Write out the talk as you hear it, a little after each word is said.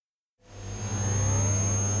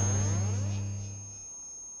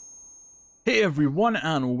Hey everyone,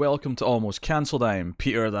 and welcome to Almost Cancelled. I'm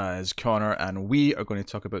Peter, that is Connor, and we are going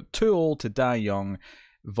to talk about Too Old to Die Young,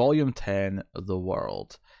 Volume 10, The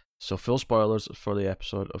World. So, full spoilers for the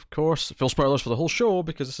episode, of course. Full spoilers for the whole show,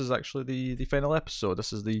 because this is actually the final episode.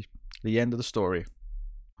 This is the end of the story.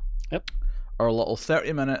 Yep. Our little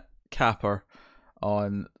 30-minute capper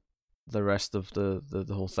on the rest of the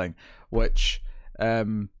whole thing, which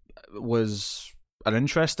was an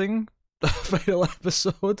interesting final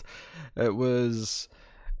episode. It was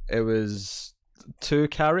two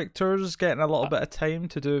characters getting a little bit of time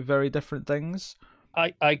to do very different things.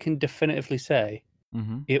 I can definitively say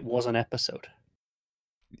Mm-hmm. it was an episode.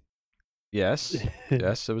 Yes,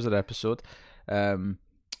 yes, it was an episode.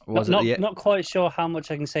 Was not quite sure how much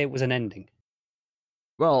I can say it was an ending.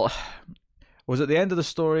 Well, was it the end of the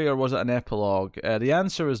story or was it an epilogue? The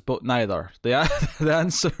answer is neither. The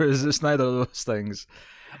answer is it's neither of those things.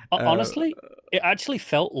 Honestly, it actually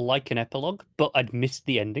felt like an epilogue, but I'd missed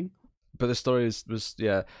the ending. But the story was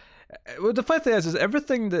yeah. Well, the funny thing is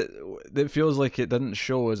everything that feels like it didn't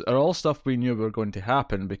show are all stuff we knew were going to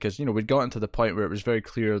happen, because we'd gotten to the point where it was very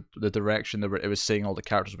clear the direction that it was saying all the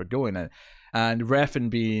characters were going in, and Refn,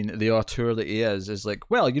 being the auteur that he is like,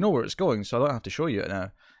 well, you know where it's going, so I don't have to show you it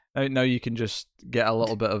now. Now you can just get a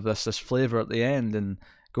little bit of this flavor at the end and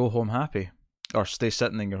go home happy, or stay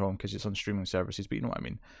sitting in your home because it's on streaming services. But you know what I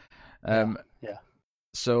mean. Yeah.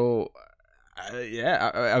 So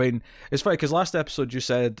I mean, it's funny because last episode you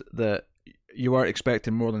said that you weren't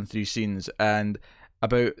expecting more than 3 scenes, and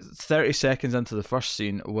about 30 seconds into the first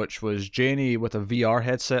scene, which was Janie with a VR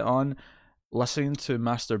headset on, listening to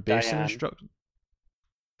masturbation instructions.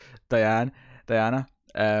 Diana. Diana?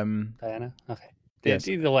 Okay. Yes.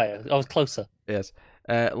 Either way, I was closer. Yes.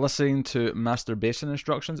 Listening to masturbation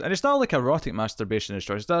instructions, and it's not like erotic masturbation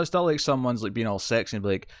instructions. It's not like someone's like being all sexy and be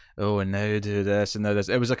like, "Oh, and now do this and now this."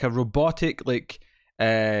 It was like a robotic, like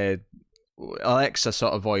Alexa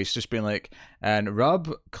sort of voice, just being like, "And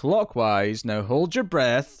rub clockwise. Now hold your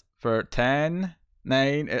breath for 10,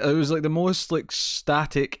 9." It was like the most like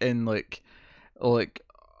static and like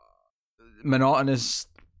monotonous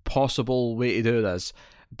possible way to do this.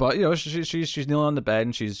 But she's kneeling on the bed,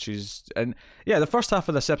 and and yeah, the first half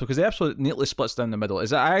of this episode, because the episode neatly splits down the middle,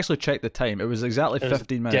 is I actually checked the time. It was exactly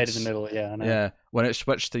 15 minutes. Dead in the middle, yeah. I know. Yeah, when it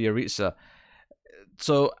switched to Yaritza.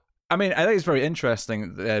 So I mean, I think it's very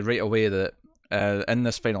interesting right away that in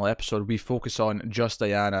this final episode we focus on just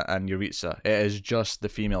Diana and Yaritza. It is just the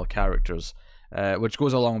female characters. Which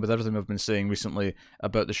goes along with everything we've been saying recently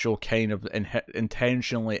about the show kind of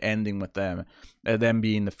intentionally ending with them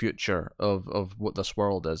being the future of what this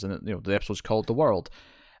world is. And the episode's called The World.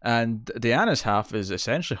 And Diana's half is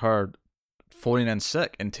essentially her phoning in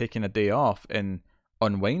sick and taking a day off and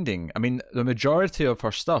unwinding. I mean, the majority of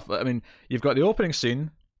her stuff, I mean, you've got the opening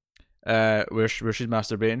scene where she's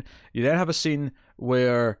masturbating. You then have a scene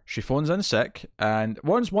where she phones in sick, and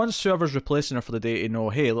once whoever's replacing her for the day to know,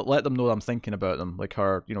 hey, let them know that I'm thinking about them, like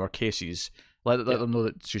her, her cases. Let them know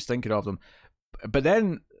that she's thinking of them. But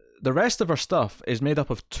then the rest of her stuff is made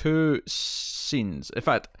up of 2 scenes. In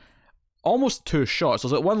fact, almost 2 shots.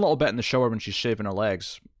 There's like one little bit in the shower when she's shaving her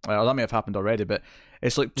legs. That may have happened already, but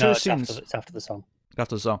it's like 2 scenes. It's after the song.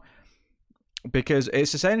 After the song. Because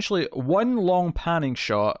it's essentially one long panning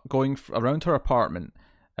shot going around her apartment,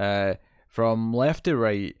 from left to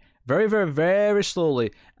right, very, very, very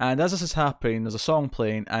slowly. And as this is happening, there's a song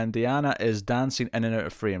playing, and Diana is dancing in and out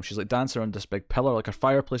of frame. She's like dancing around this big pillar, like her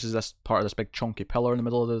fireplace is this part of this big chunky pillar in the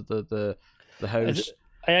middle of the house.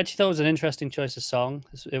 I actually thought it was an interesting choice of song,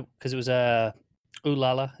 because it was Ooh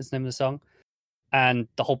La La is the name of the song. And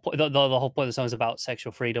the whole point, the whole point of the song is about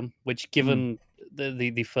sexual freedom, which, given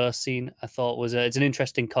the first scene, I thought was it's an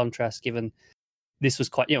interesting contrast. Given this was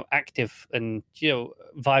quite active and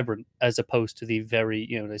vibrant, as opposed to the very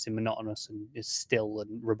they say monotonous and is still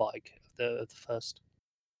and robotic of the first.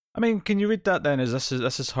 I mean, can you read that then? This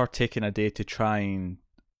is her taking a day to try and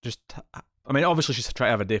just? I mean, obviously she's trying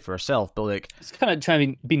to have a day for herself, but like it's kind of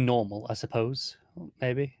trying to be normal, I suppose.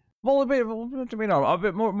 Maybe. Well, a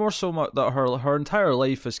bit more so that her entire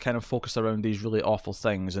life is kind of focused around these really awful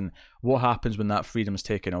things and what happens when that freedom is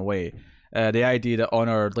taken away. The idea that on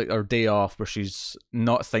her day off, where she's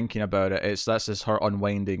not thinking about it, this is her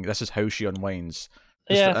unwinding. This is how she unwinds.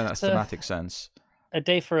 In a thematic sense. A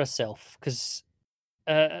day for herself, because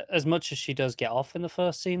as much as she does get off in the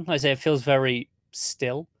first scene, like I say, it feels very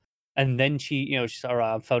still, and then she's all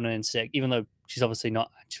right. I'm phoning in sick, even though she's obviously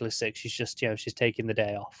not actually sick. She's just she's taking the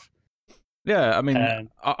day off. Yeah, I mean,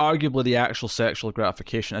 arguably the actual sexual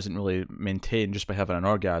gratification isn't really maintained just by having an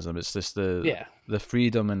orgasm. It's just the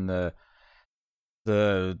freedom and the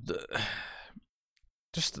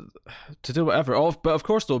just to do whatever. But of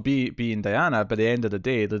course, though, being Diana, by the end of the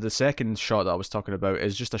day, the second shot that I was talking about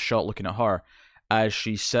is just a shot looking at her as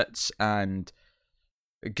she sits and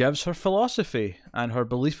gives her philosophy and her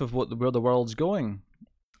belief of where the world's going,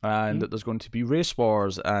 and that there's going to be race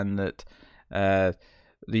wars, and that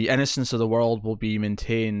the innocence of the world will be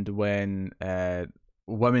maintained when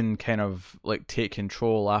women kind of like take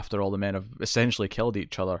control after all the men have essentially killed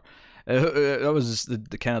each other. That was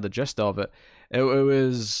the kind of the gist of it. It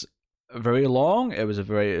was very long. It was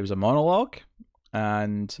a monologue,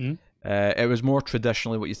 and it was more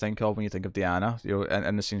traditionally what you think of when you think of Diana,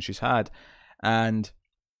 and the scenes she's had, and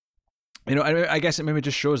I guess it maybe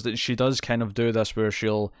just shows that she does kind of do this where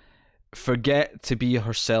she'll forget to be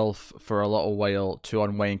herself for a little while to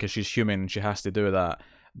unwind because she's human and she has to do that,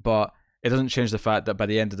 but it doesn't change the fact that by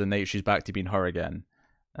the end of the night she's back to being her again.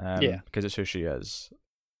 Because it's who she is.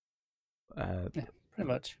 Yeah, pretty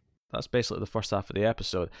much. That's basically the first half of the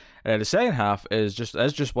episode. The second half is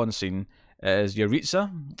just one scene. It is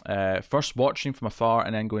Yaritza first watching from afar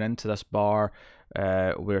and then going into this bar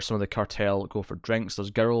where some of the cartel go for drinks.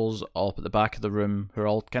 There's girls all up at the back of the room who are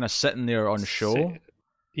all kind of sitting there on show.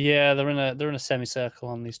 Yeah, they're in a semicircle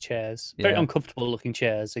on these chairs. Very uncomfortable looking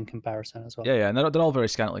chairs in comparison as well. Yeah, and they're all very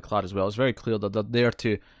scantily clad as well. It's very clear that they're there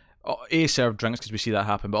to serve drinks because we see that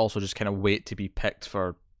happen, but also just kind of wait to be picked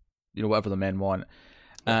for whatever the men want.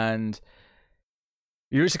 And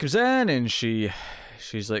Yaritza comes in and she's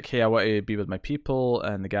like, "Hey, I want to be with my people,"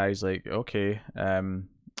 and the guy's like, "Okay,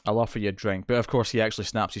 I'll offer you a drink," but of course he actually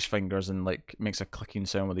snaps his fingers and like makes a clicking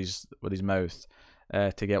sound with his mouth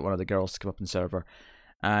to get one of the girls to come up and serve her.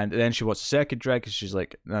 And then she wants a second drink, and she's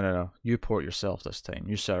like, no, you pour it yourself this time.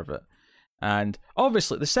 You serve it. And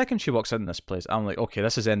obviously, the second she walks in this place, I'm like, okay,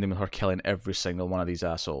 this is ending with her killing every single one of these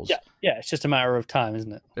assholes. Yeah, it's just a matter of time,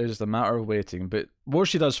 isn't it? It's just a matter of waiting. But what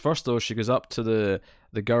she does first, though, she goes up to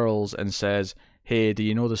the girls and says, "Hey, do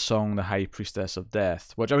you know the song The High Priestess of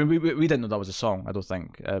Death?" Which, I mean, we didn't know that was a song, I don't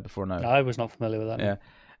think, before now. I was not familiar with that.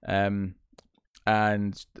 Yeah.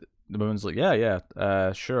 And the woman's like,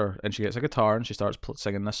 yeah, sure. And she gets a guitar and she starts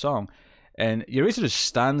singing this song. And Yaritza just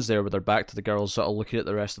stands there with her back to the girls, sort of looking at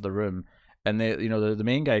the rest of the room. And the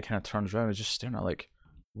main guy kind of turns around and is just staring at like,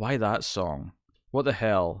 why that song? What the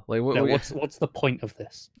hell? Like, what's the point of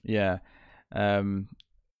this? Yeah. And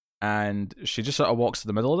she just sort of walks to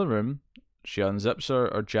the middle of the room. She unzips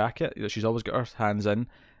her jacket. She's always got her hands in,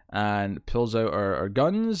 and pulls out her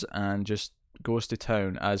guns and just goes to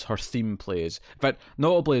town as her theme plays. In fact,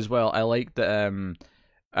 notably as well, I like that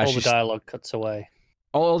all the dialogue cuts away.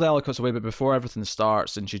 All the dialogue cuts away, but before everything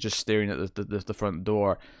starts and she's just staring at the front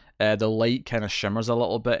door, the light kind of shimmers a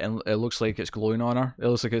little bit and it looks like it's glowing on her. It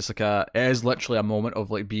looks like it is literally a moment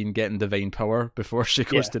of like getting divine power before she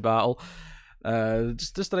goes to battle.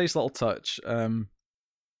 Just a nice little touch. And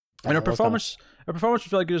her performance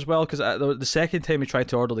was really good as well, because the second time he tried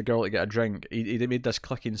to order the girl to get a drink, he made this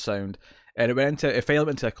clicking sound, and it fell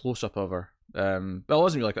into a close up of her. Well, it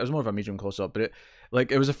wasn't really it was more of a medium close up, but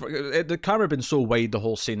the camera had been so wide the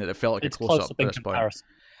whole scene that it felt like it's a close up at this point.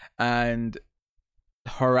 And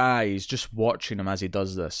her eyes, just watching him as he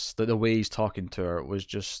does this, the way he's talking to her was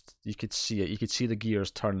just, you could see it. You could see the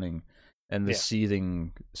gears turning and the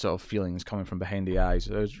seething sort of feelings coming from behind the eyes.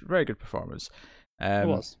 It was a very good performance. It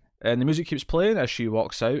was. And the music keeps playing as she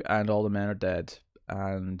walks out, and all the men are dead.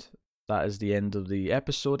 And that is the end of the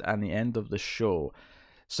episode and the end of the show.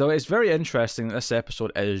 So it's very interesting that this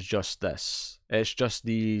episode is just this. It's just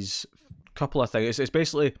these couple of things. It's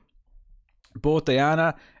basically both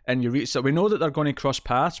Diana and Yaritza. We know that they're going to cross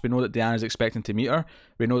paths. We know that Diana's expecting to meet her.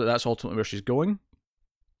 We know that that's ultimately where she's going.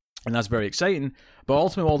 And that's very exciting. But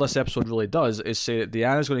ultimately, all this episode really does is say that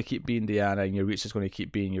Diana's going to keep being Diana and Yaritza's going to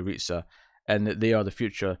keep being Yaritza. And that they are the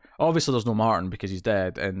future. Obviously, there's no Martin because he's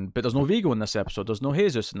dead, but there's no Vigo in this episode. There's no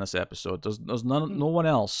Jesus in this episode. There's no one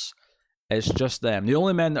else. It's just them. The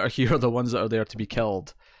only men that are here are the ones that are there to be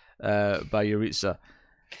killed by Yaritza.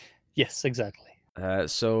 Yes, exactly.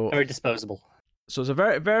 So very disposable. So it's a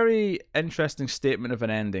very, very interesting statement of an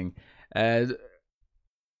ending.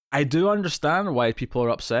 I do understand why people are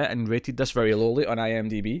upset and rated this very lowly on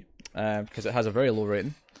IMDb because it has a very low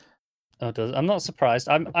rating. Oh, it does. I'm not surprised.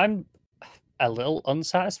 I'm a little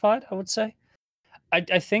unsatisfied, I would say.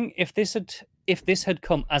 I think if this had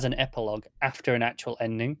come as an epilogue after an actual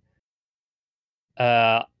ending,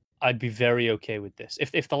 I'd be very okay with this.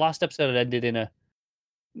 If the last episode had ended in a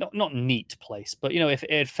not neat place, but if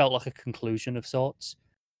it had felt like a conclusion of sorts,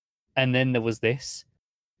 and then there was this,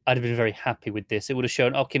 I'd have been very happy with this. It would have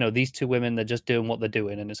shown, okay, these two women, they're just doing what they're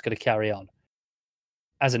doing, and it's going to carry on.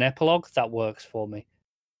 As an epilogue, that works for me.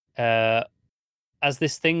 as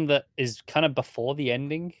this thing that is kind of before the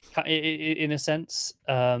ending, in a sense.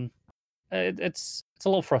 It's a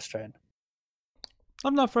little frustrating.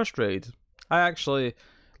 I'm not frustrated. I actually,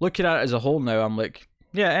 looking at it as a whole now, I'm like,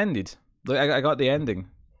 yeah, it ended. Like, I got the ending.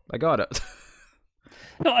 I got it.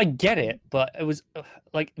 No, I get it, but it was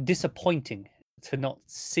like disappointing to not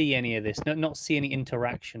see any of this, not see any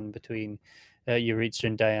interaction between Yuritsa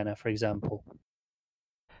and Diana, for example.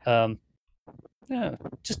 Yeah,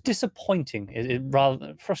 just disappointing.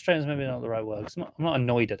 Rather frustrating is maybe not the right word. 'Cause I'm not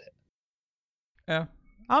annoyed at it. Yeah.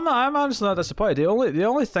 I'm honestly not disappointed. The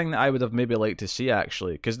only thing that I would have maybe liked to see,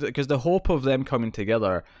 actually, because the hope of them coming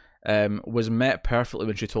together was met perfectly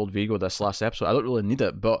when she told Vigo this last episode. I don't really need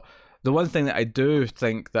it, but the one thing that I do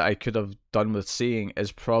think that I could have done with seeing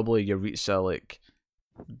is probably Yuritsa, like,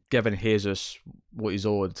 giving Jesus what he's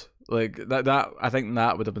owed. Like, that I think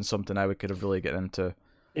that would have been something I could have really get into.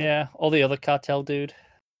 Yeah, or the other cartel dude.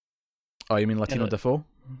 Oh, you mean Latino Defoe?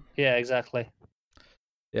 Yeah, exactly.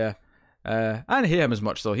 Yeah. I didn't hate him as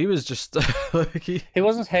much, though. He was just like he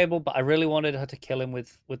wasn't hateable, but I really wanted her to kill him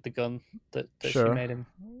with the gun that sure. she made him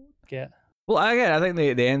get. Well, again, I think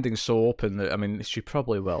the ending's so open that, I mean, she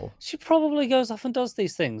probably will. She probably goes off and does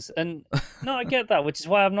these things, and no, I get that, which is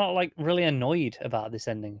why I'm not like really annoyed about this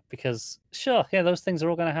ending, because sure, yeah, those things are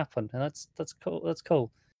all going to happen, and that's cool. That's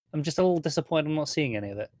cool. I'm just a little disappointed I'm not seeing any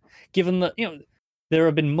of it, given that there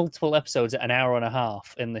have been multiple episodes at an hour and a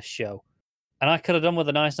half in this show, and I could have done with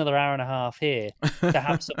a nice another hour and a half here to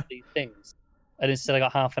have some of these things, and instead I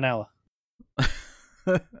got half an hour.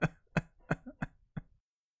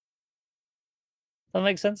 That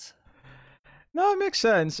makes sense. No, it makes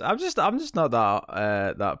sense. I'm just not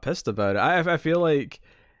that pissed about it. I feel like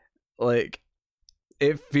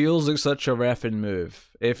it feels like such a reffing move.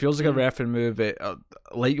 It feels like a reffing move. It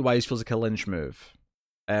likewise feels like a Lynch move.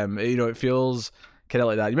 It feels kind of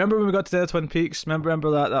like that. You remember when we got to the Twin Peaks?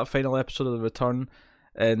 Remember that final episode of The Return,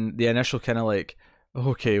 and the initial kind of like,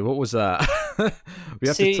 okay, what was that? We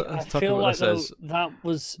have to talk feel about like this. That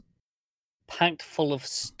was packed full of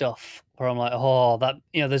stuff where I'm like, oh, that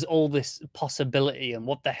there's all this possibility and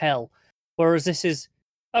what the hell. Whereas this is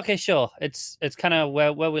okay, sure, it's kind of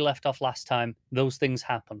where we left off last time. Those things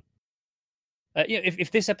happen.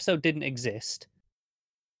 If this episode didn't exist,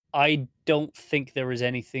 I don't think there is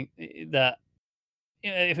anything that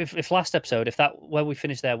if last episode, if that where we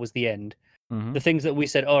finished there was the end, the things that we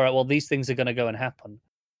said, all right, well, these things are going to go and happen.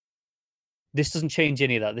 This doesn't change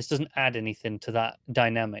any of that. This doesn't add anything to that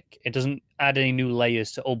dynamic. It doesn't add any new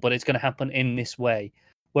layers to, but it's going to happen in this way.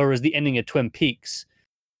 Whereas the ending of Twin Peaks,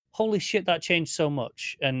 holy shit, that changed so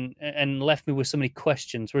much and left me with so many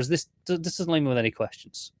questions. Whereas this doesn't leave me with any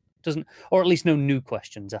questions. Doesn't, or at least no new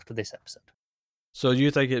questions after this episode. So do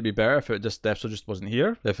you think it'd be better if the episode just wasn't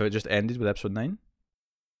here? If it just ended with episode 9?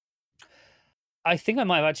 I think I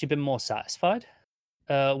might have actually been more satisfied,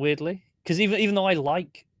 weirdly. Because even though I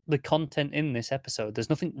like the content in this episode, there's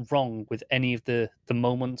nothing wrong with any of the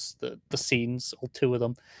moments, the scenes, all two of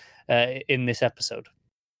them, in this episode.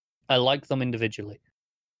 I like them individually.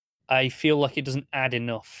 I feel like it doesn't add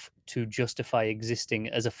enough to justify existing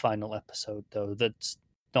as a final episode, though. That's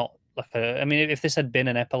not like I mean, if this had been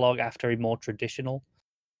an epilogue after a more traditional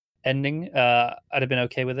ending, I'd have been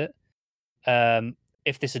okay with it.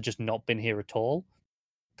 If this had just not been here at all,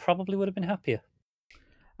 probably would have been happier.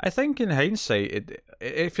 I think in hindsight,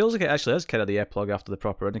 it feels like it actually is kind of the epilogue after the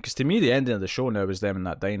proper ending. Because to me, the ending of the show now is them in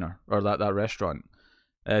that diner or that restaurant.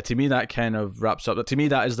 To me, that kind of wraps up. To me,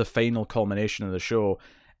 that is the final culmination of the show,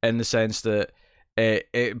 in the sense that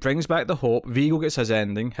it brings back the hope. Vigo gets his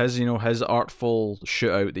ending, his artful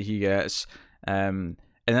shootout that he gets, and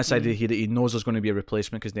this idea that he knows there's going to be a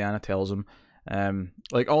replacement because Diana tells him.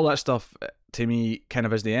 Like all that stuff to me kind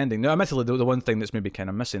of is the ending. Now, admittedly, the one thing that's maybe kind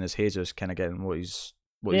of missing is Jesus kind of getting what he's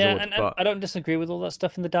owed, and I don't disagree with all that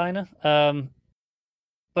stuff in the diner.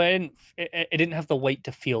 But it didn't have the weight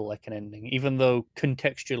to feel like an ending, even though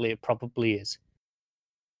contextually it probably is.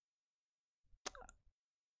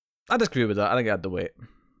 I disagree with that. I think it had the weight.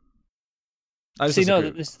 This is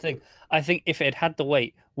the thing. I think if it had the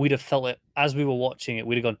weight, we'd have felt it as we were watching it.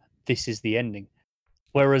 We'd have gone, "This is the ending."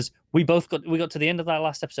 Whereas we got to the end of that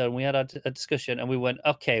last episode and we had a discussion and we went,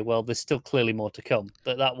 okay, well, there's still clearly more to come.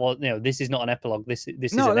 That was, this is not an epilogue. This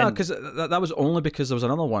is no, because that was only because there was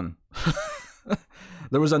another one.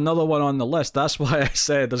 There was another one on the list. That's why I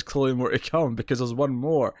said there's clearly more to come, because there's one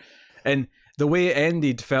more. And the way it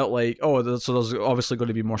ended felt like, so there's obviously going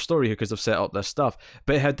to be more story here because they've set up this stuff.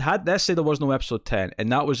 But it had let's say there was no episode 10,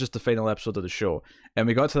 and that was just the final episode of the show, and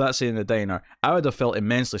we got to that scene in the diner, I would have felt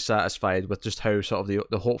immensely satisfied with just how sort of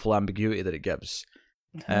the hopeful ambiguity that it gives.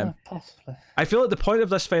 Possibly. I feel like the point of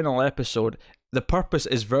this final episode, the purpose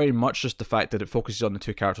is very much just the fact that it focuses on the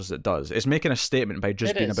two characters it does. It's making a statement by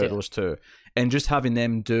just being about those two and just having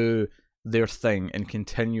them do their thing and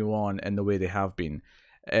continue on in the way they have been.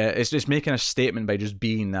 It's just making a statement by just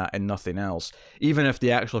being that and nothing else. Even if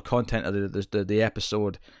the actual content of the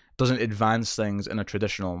episode doesn't advance things in a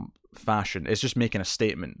traditional fashion, it's just making a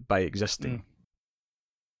statement by existing.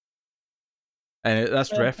 And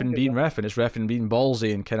that's Refn being Refn. It's Refn being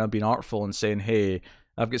ballsy and kind of being artful and saying, "Hey,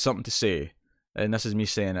 I've got something to say," and this is me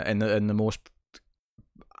saying it in the most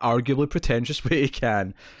arguably pretentious way he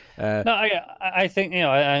can. No, I think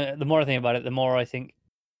the more I think about it, the more I think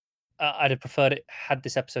I'd have preferred it had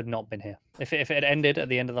this episode not been here. If it had ended at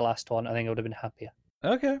the end of the last one, I think I would have been happier.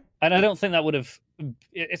 Okay. And I don't think that would have.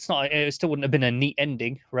 It still wouldn't have been a neat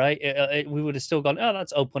ending, right? We would have still gone, "Oh,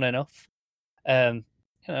 that's open enough," but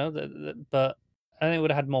I think it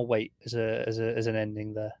would have had more weight as an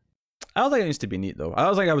ending there. I don't think it needs to be neat though. I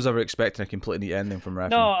don't think I was ever expecting a completely neat ending from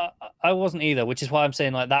Refn. No, I wasn't either. Which is why I'm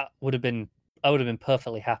saying like that would have been. I would have been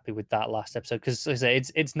perfectly happy with that last episode because, like I say,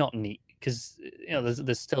 it's not neat because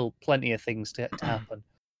there's still plenty of things to happen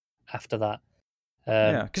after that.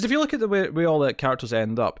 Yeah, because if you look at the way all the characters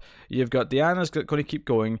end up, you've got Diana's going to keep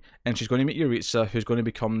going, and she's going to meet Yuritsa, who's going to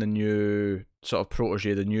become the new sort of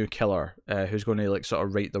protege, the new killer, who's going to like sort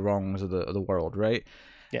of right the wrongs of the world, right?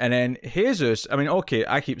 Yeah. And then Jesus, I mean, okay,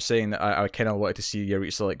 I keep saying that I kind of wanted to see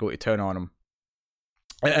Yuritsa like go to town on him,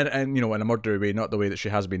 and in a murdery way, not the way that she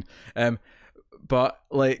has been. But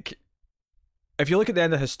like, if you look at the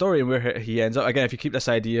end of his story and where he ends up, again, if you keep this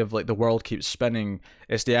idea of like the world keeps spinning,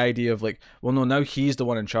 it's the idea of like, well, no, now he's the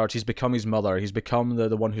one in charge. He's become his mother. He's become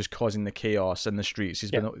the one who's causing the chaos in the streets. He's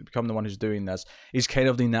become the one who's doing this. He's kind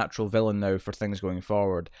of the natural villain now for things going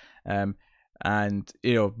forward. And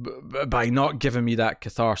by not giving me that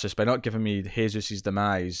catharsis, by not giving me Jesus'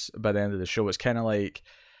 demise by the end of the show, it's kind of like,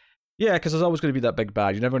 yeah, because there's always going to be that big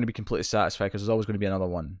bad. You're never going to be completely satisfied because there's always going to be another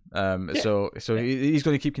one. So he's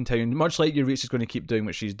going to keep continuing, much like Yuritsa's going to keep doing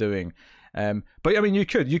what she's doing. But I mean, you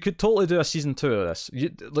could totally do a season 2 of this.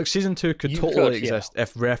 Season 2 could totally exist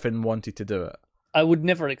if Refn wanted to do it. I would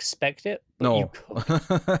never expect it. But no, you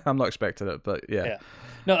could. I'm not expecting it, but yeah.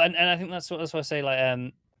 No, and I think that's what I say.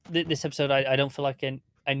 Like, this episode, I don't feel like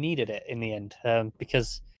I needed it in the end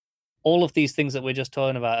because all of these things that we're just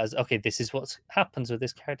talking about as, okay, this is what happens with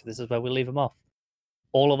this character. This is where we leave him off.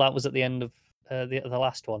 All of that was at the end of the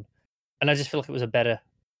last one. And I just feel like it was a better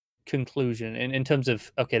conclusion in terms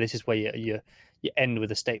of, okay, this is where you end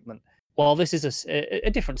with a statement. While this is a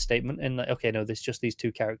different statement in that, okay, no, there's just these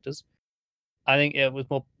two characters. I think it was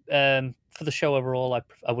more, for the show overall,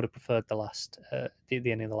 I would have preferred the last, the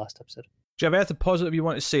ending of the last episode. Do you have anything positive you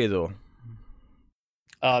want to say, though?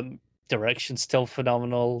 Direction's still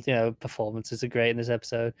phenomenal. Performances are great in this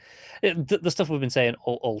episode. The stuff we've been saying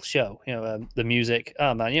all show. The music.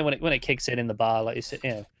 Oh man, when it kicks in the bar, like you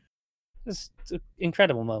said, there's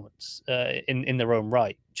incredible moments in their own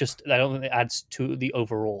right. Just I don't think it adds to the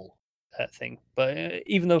overall thing, but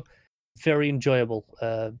even though very enjoyable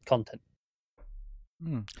content.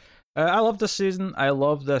 I love this season. I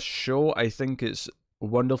love this show. I think it's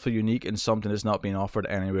wonderfully unique and something that's not being offered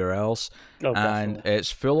anywhere else. And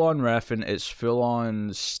it's full on Refn, it's full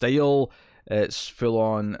on style, it's full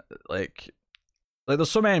on like there's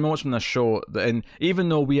so many moments from this show that, and even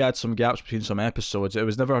though we had some gaps between some episodes, it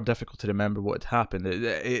was never difficult to remember what had happened.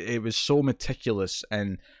 It was so meticulous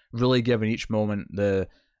and really giving each moment the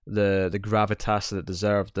gravitas that it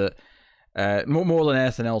deserved, that more than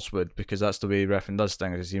anything else would, because that's the way Refn does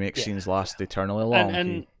things, is he makes scenes last eternally long.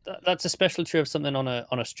 And that's especially true of something on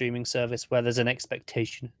a streaming service where there's an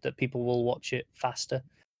expectation that people will watch it faster.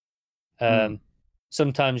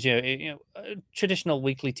 Sometimes traditional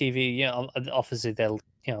weekly TV, obviously they'll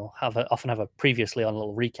often have a previously on a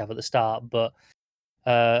little recap at the start, but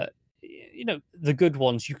the good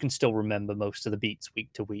ones you can still remember most of the beats week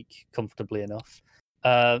to week comfortably enough.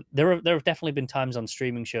 There have definitely been times on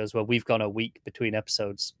streaming shows where we've gone a week between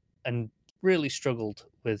episodes and really struggled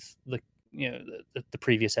with the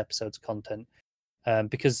previous episode's content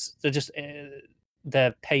because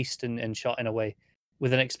they're paced and shot in a way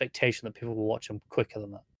with an expectation that people will watch them quicker than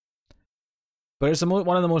that. But it's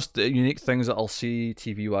one of the most unique things that I'll see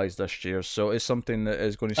TV-wise this year, so it's something that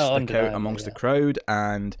is going to stick out amongst the crowd,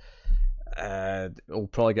 and will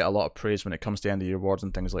probably get a lot of praise when it comes to end of year awards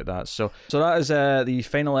and things like that. So that is the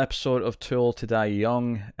final episode of Too Old to Die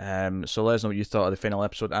Young. So let us know what you thought of the final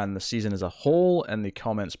episode and the season as a whole in the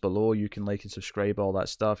comments below. You can like and subscribe, all that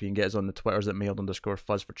stuff. You can get us on the Twitters at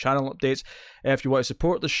mailed_fuzz for channel updates. If you want to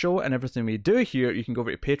support the show and everything we do here, you can go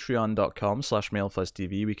over to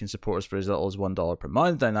patreon.com/mailedfuzztv. We can support us for as little as $1 per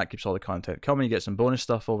month, and that keeps all the content coming. You get some bonus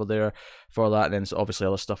stuff over there for that, and then obviously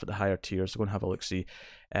other stuff at the higher tiers, so go and have a look-see.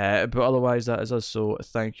 But otherwise, that is us, so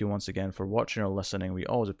thank you once again for watching or listening. We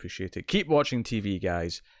always appreciate it. Keep watching TV,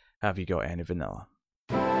 guys. Have you got any vanilla?